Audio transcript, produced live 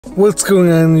What's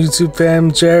going on YouTube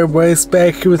fam? Jared Weiss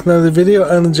back here with another video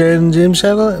on the Jared and James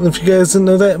channel, and if you guys didn't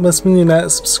know that, it must mean you're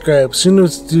not subscribed. So you know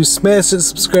what to do, smash that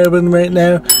subscribe button right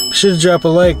now, be sure to drop a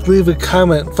like, leave a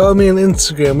comment, follow me on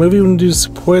Instagram, whatever you want to do to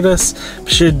support us,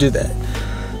 be sure to do that.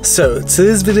 So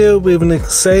today's video we have an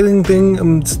exciting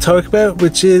thing to talk about,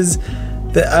 which is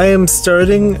that I am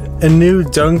starting a new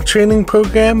dunk training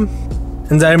program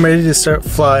and I'm ready to start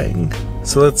flying.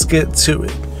 So let's get to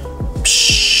it.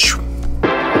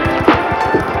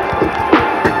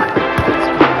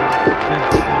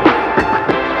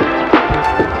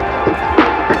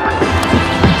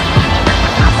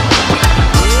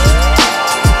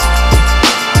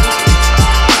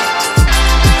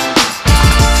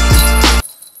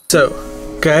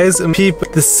 So, guys, peep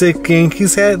the sick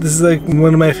Yankees hat. This is like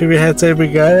one of my favorite hats I ever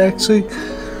got, actually.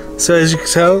 So as you can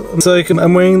tell,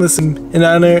 I'm wearing this in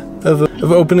honor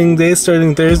of opening day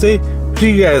starting Thursday. Who do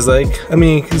you guys like? I'm a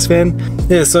Yankees fan.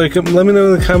 Yeah, so let me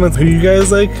know in the comments who you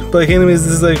guys like. But anyways,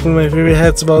 this is like one of my favorite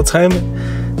hats of all time.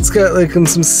 It's got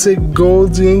some sick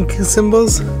gold Yankee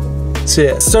symbols. So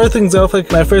yeah, to start things off,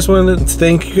 I first wanted to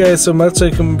thank you guys so much for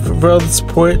all the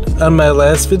support on my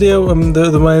last video,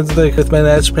 the one I did with my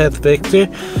naturopath Victor.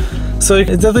 So it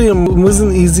definitely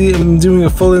wasn't easy. I'm doing a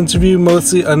full interview,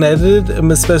 mostly unedited,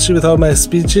 especially with all my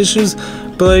speech issues.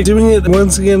 But doing it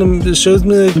once again, it shows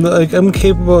me I'm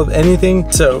capable of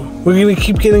anything. So we're gonna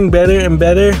keep getting better and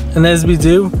better, and as we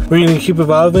do, we're gonna keep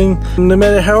evolving. No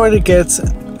matter how hard it gets,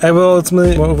 I will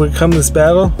ultimately overcome this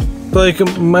battle. But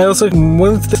I also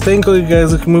wanted to thank all you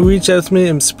guys who reach out to me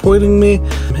and supporting me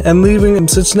and leaving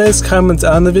such nice comments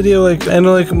on the video. I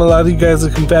know a lot of you guys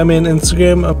can find me on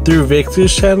Instagram through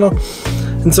Victor's channel.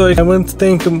 And so I want to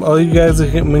thank all you guys,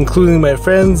 including my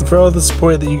friends, for all the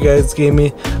support that you guys gave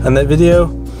me on that video.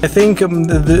 I think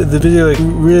the video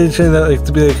really turned out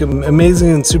to be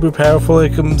amazing and super powerful. I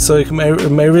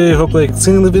really hope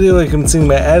seeing the video, seeing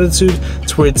my attitude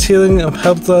towards healing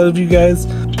helped a lot of you guys.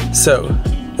 So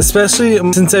especially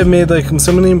since I've made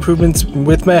so many improvements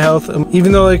with my health,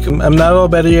 even though I'm not all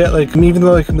better yet, even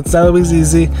though it's not always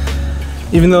easy,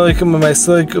 even though I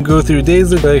still go through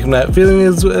days I'm not feeling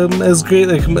as great,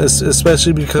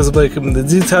 especially because of the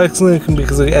detoxing,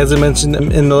 because as I mentioned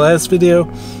in the last video,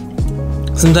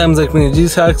 sometimes when you're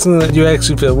detoxing you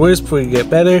actually feel worse before you get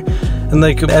better. And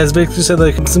as Victor said,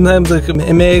 sometimes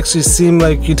it may actually seem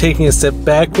like you're taking a step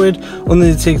backward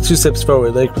only to take 2 steps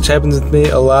forward, which happens with me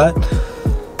a lot.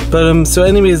 But so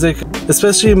anyways,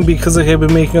 especially because I've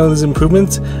been making all these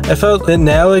improvements, I felt that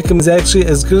now is actually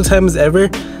as good a time as ever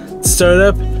to start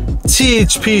up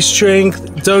THP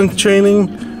Strength dunk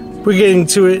training. We're getting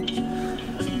to it.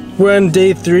 We're on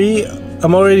day 3.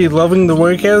 I'm already loving the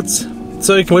workouts.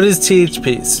 So what is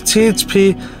THP? So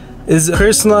THP is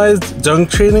personalized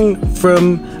dunk training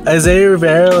from Isaiah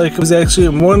Rivera, who's actually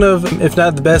one of, if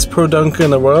not the best pro dunker in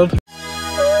the world.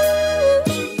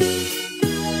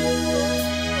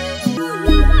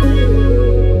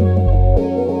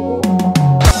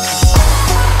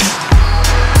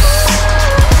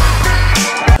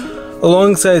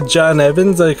 Alongside John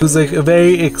Evans, who's a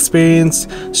very experienced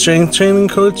strength training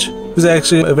coach, who's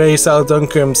actually a very solid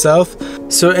dunker himself.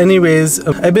 So anyways,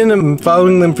 I've been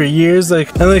following them for years,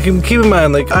 and keep in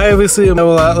mind, I obviously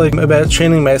know a lot about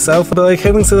training myself, but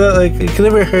having said that, it can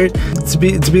never hurt to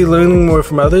be learning more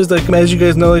from others. As you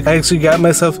guys know, I actually got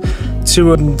myself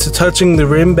to touching the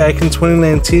rim back in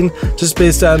 2019 just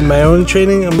based on my own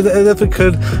training. I definitely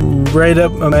could write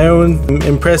up my own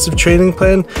impressive training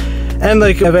plan. And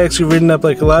I've actually written up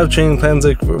a lot of training plans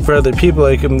for other people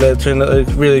that turned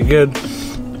out really good.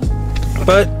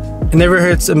 But it never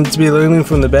hurts to be learning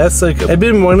from the best. I've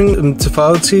been wanting to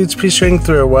follow THP Strength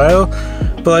for a while,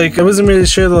 but I wasn't really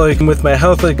sure with my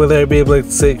health whether I'd be able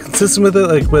to stay consistent with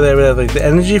it, whether I would have the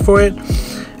energy for it.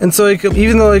 And so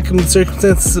even though the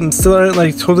circumstances still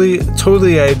aren't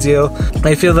totally ideal,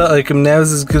 I feel that now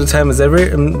is as good a time as ever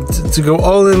to go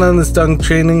all in on this dunk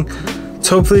training.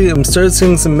 To hopefully start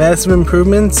seeing some massive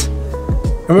improvements,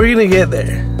 and we're gonna get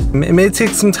there. It may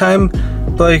take some time,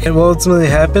 but it will ultimately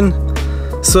happen.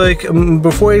 So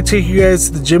before I take you guys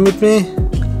to the gym with me,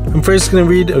 I'm first gonna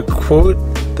read a quote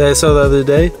that I saw the other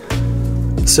day.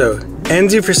 So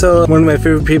Andy Frisella, one of my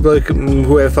favorite people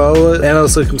who I follow, and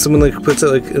also someone who puts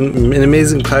out an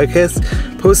amazing podcast,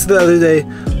 posted the other day,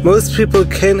 "Most people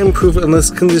can't improve unless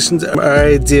conditions are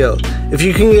ideal. If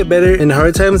you can get better in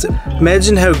hard times,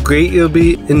 imagine how great you'll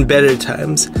be in better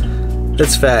times."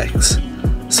 That's facts.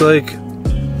 So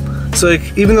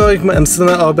even though I'm still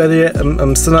not all better yet,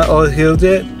 I'm still not all healed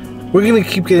yet, we're gonna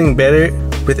keep getting better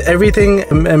with everything,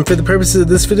 and for the purposes of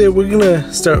this video, we're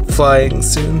gonna start flying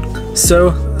soon.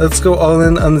 So let's go all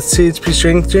in on the THP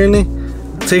Strength journey.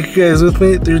 take you guys with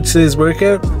me through today's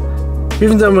workout. We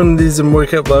haven't done one of these in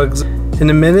workout vlogs in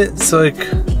a minute, so like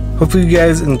hopefully you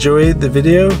guys enjoy the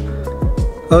video.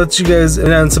 I'll let you guys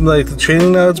in on some like the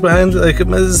training knowledge behind it, like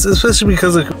especially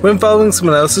because like when following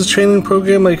someone else's training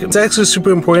program, like it's actually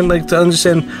super important like to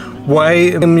understand why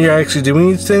you're actually doing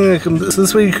each thing. Like, so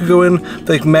this way you could go in with,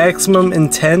 like maximum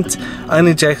intent on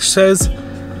each exercise.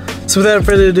 So without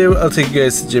further ado, I'll take you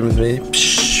guys to the gym with me.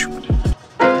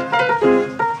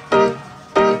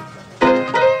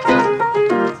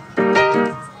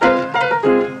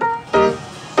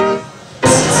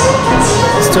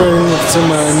 Starting with some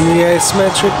knee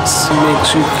isometrics. Make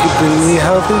sure you keep the knee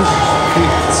healthy,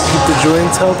 keep the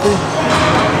joints healthy.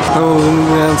 Now we're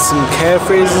moving on to some calf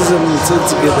raises and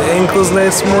to get the ankles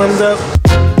nice and warmed up.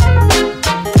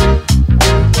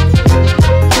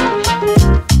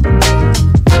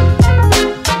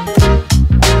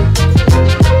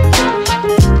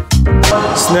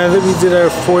 So now that we did our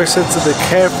 4 sets of the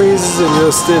calf raises and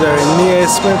just did our knee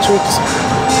isometrics,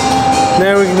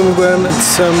 now we're gonna move on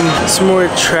to some more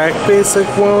track-based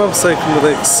like warm-ups, like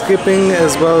with like skipping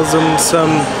as well as some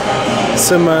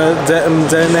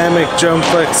dynamic jump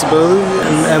flexibility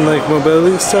and like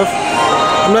mobility stuff.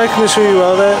 I'm not gonna show you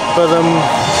all that, but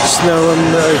just know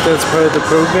like that's part of the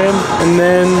program. And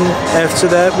then after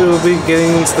that, we will be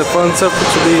getting into the fun stuff,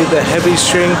 which will be the heavy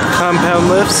strength compound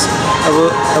lifts.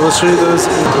 I will show you those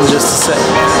in just a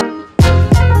second.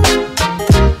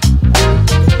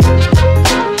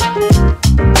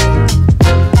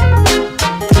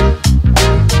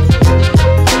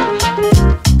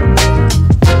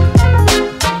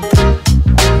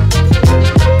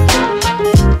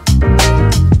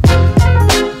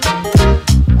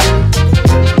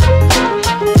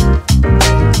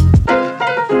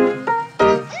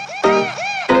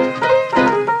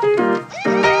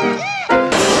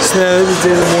 So now that we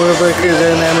did more of like a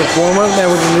dynamic warm-up, now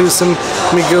we're going to do some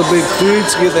McGill big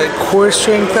glutes to get that core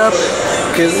strength up,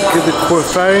 get the core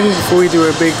firing before we do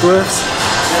our big lifts.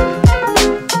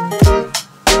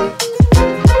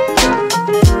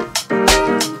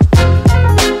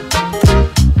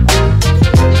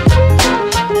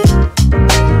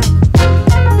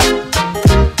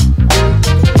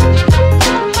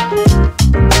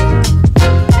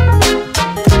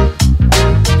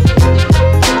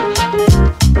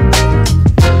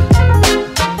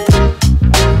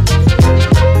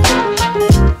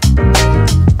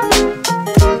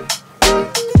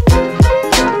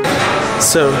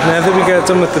 So now that we got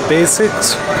done with the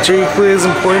basics, which are equally as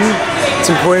important,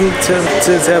 it's important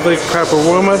to have like proper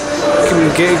warm-up,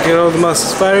 get all the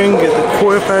muscles firing, get the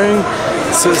core firing,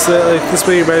 so that like this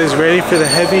way your body's ready for the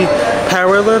heavy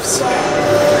power lifts.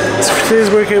 So for today's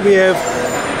workout we have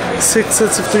 6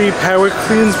 sets of 3 power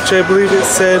cleans, which I believe it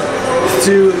said to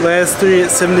do last 3 at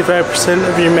 75%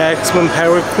 of your maximum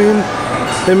power clean.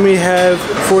 Then we have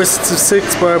 4 sets of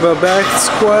 6 barbell back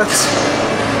squats,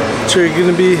 which are going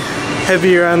to be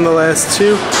heavier on the last 2.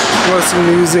 We're also going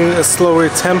to be using a slower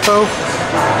tempo.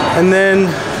 And then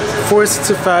 4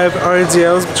 sets of 5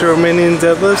 RDLs, which are Romanian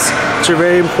deadlifts, which are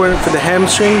very important for the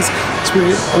hamstrings.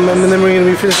 And then we're going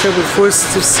to be finishing up with 4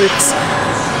 sets of 6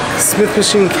 Smith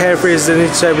machine calf raises on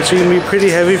each side, which are going to be pretty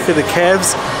heavy for the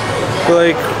calves.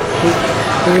 But like,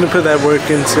 we're going to put that work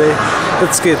in today.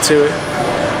 Let's get to it.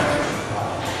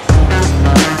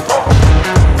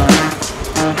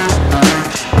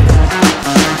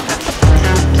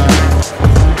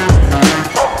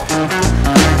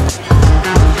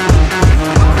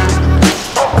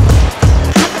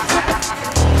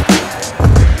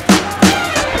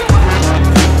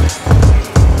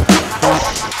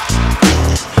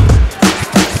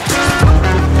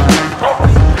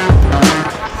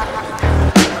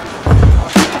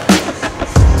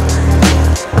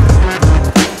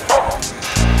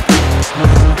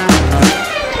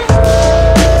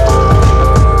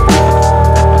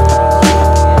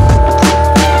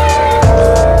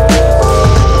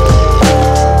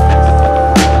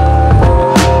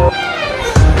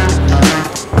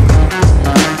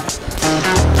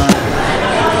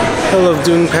 I love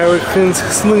doing power cleans.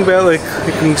 Something about like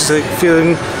I'm just like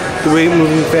feeling the weight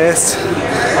moving fast.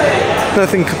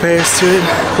 Nothing compares to it.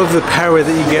 Love the power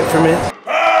that you get from it.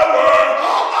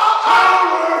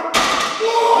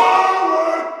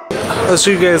 I'll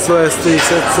show you guys the last 3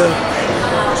 sets though.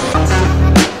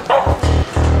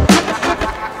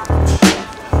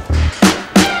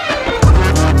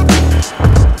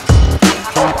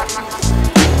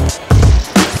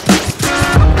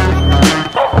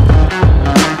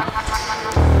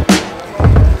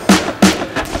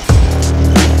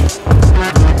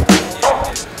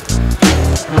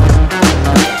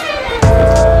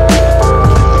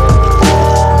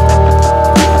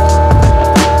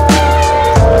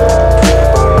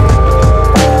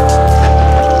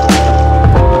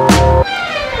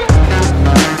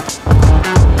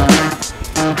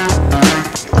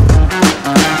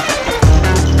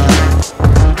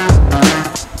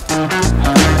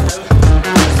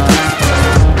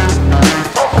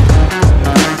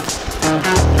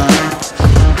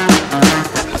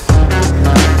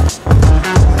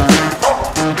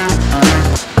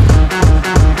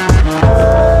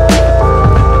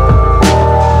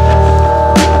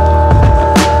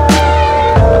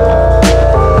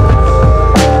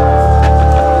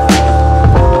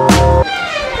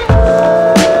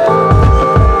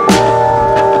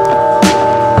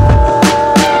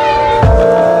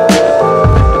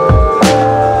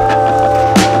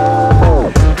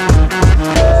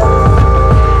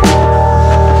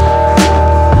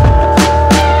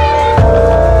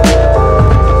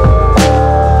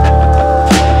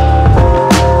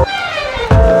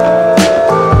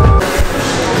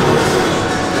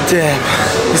 Damn,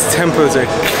 these tempos are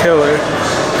killer.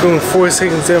 Going 4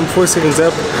 seconds down, 4 seconds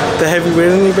up. The heavy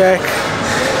weight on your back,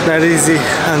 not easy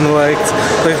on the legs.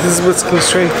 Like this is what's going to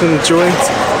strengthen the joints,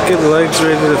 get the legs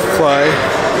ready to fly.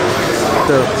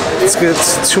 So let's get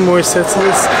 2 more sets of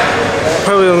this.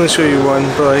 Probably only show you 1,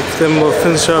 but like then we'll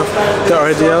finish off the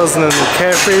RDLs and then the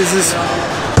cat phrases.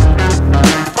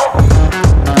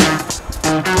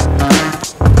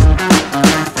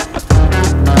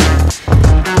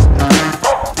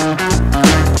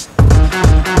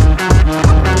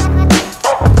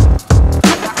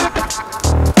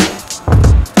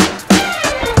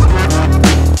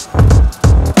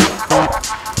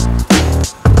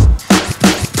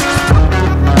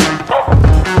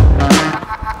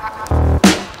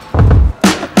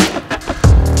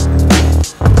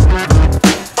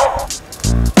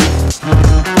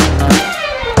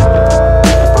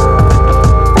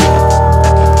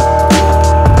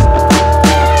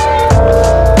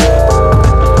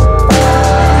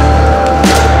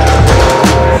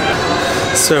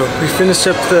 So we finished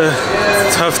up the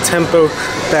tough tempo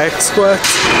back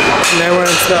squats. Now we're on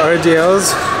to the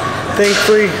RDLs.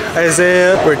 Thankfully,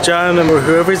 Isaiah or John or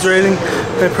whoever's writing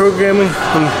my programming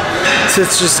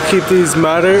says just keep these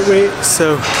moderate weight.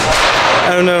 So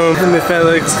I don't know if my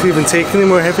legs can even take any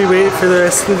more heavy weight for the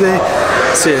rest of the day.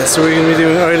 So yeah, so we're gonna be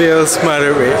doing RDLs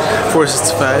moderate weight, 4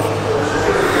 sets to 5.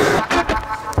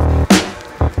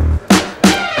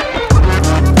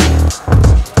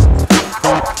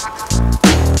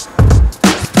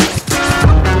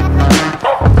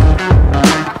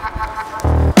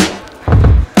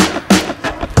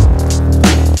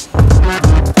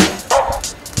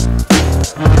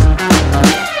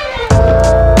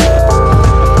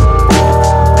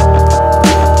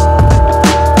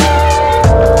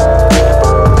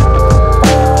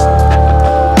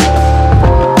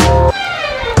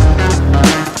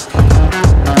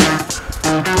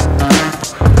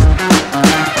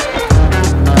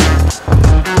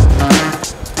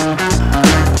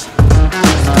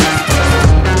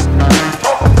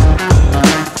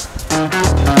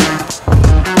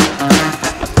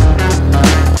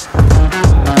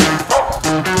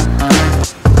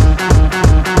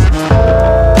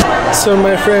 So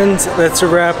my friends, that's a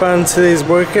wrap on today's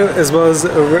workout as well as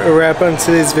a wrap on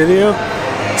today's video.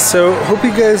 So hope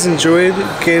you guys enjoyed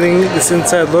getting this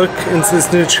inside look into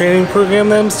this new training program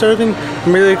that I'm starting.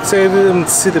 I'm really excited to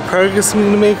see the progress I'm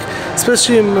going to make,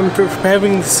 especially from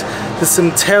having this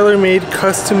tailor-made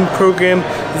custom program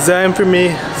designed for me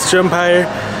to jump higher.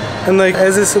 And like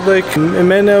as I said, like it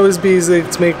might not always be easy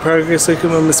to make progress, like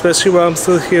especially while I'm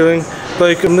still healing. But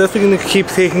like I'm definitely gonna keep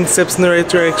taking steps in the right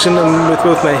direction with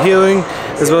both my healing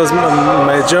as well as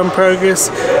my jump progress.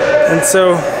 And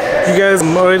so you guys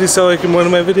already saw like in one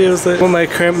of my videos like what my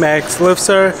current max lifts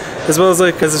are, as well as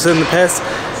like as I've said in the past,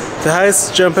 the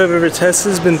highest jump I've ever tested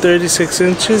has been 36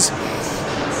 inches.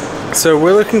 So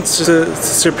we're looking to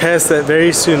surpass that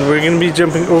very soon. We're going to be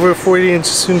jumping over 40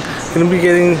 inches soon. Going to be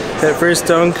getting that first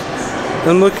dunk.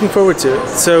 I'm looking forward to it.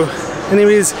 So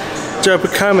anyways, drop a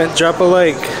comment, drop a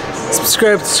like,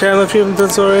 subscribe to the channel if you haven't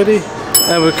done so already.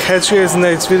 I will catch you guys in the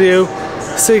next video.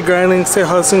 Stay grinding, stay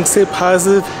hustling, stay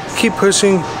positive, keep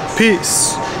pushing.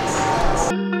 Peace.